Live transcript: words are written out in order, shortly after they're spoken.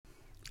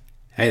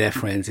Hey there,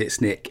 friends, it's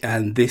Nick,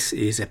 and this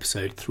is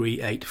episode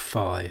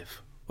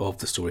 385 of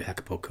the Story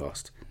Hacker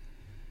podcast.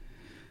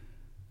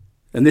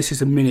 And this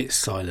is a minute's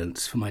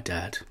silence for my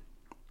dad.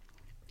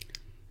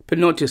 But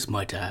not just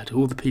my dad,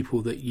 all the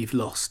people that you've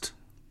lost,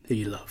 who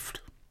you loved,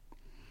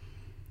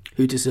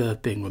 who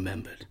deserve being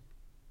remembered.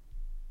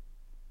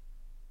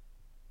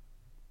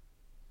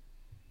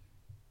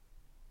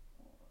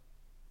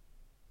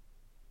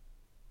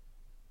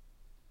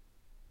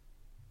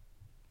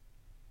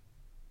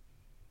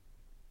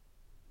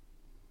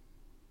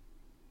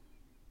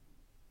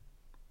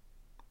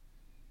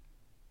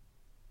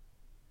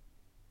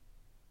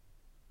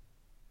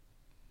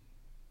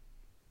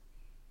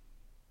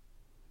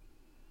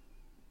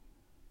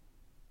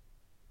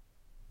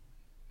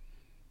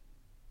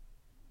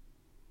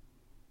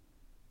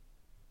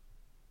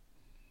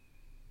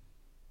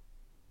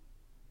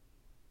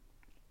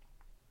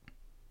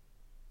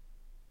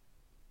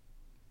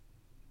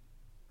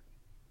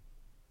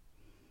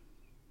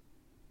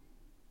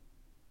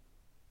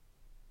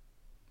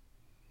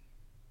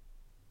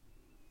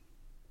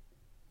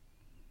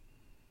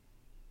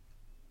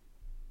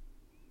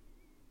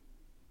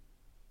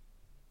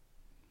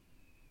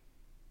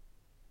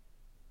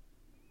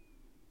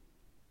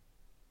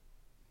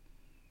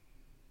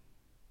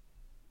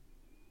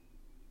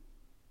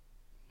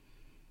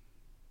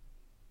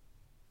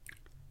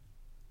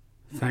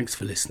 Thanks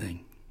for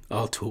listening.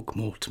 I'll talk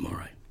more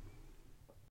tomorrow.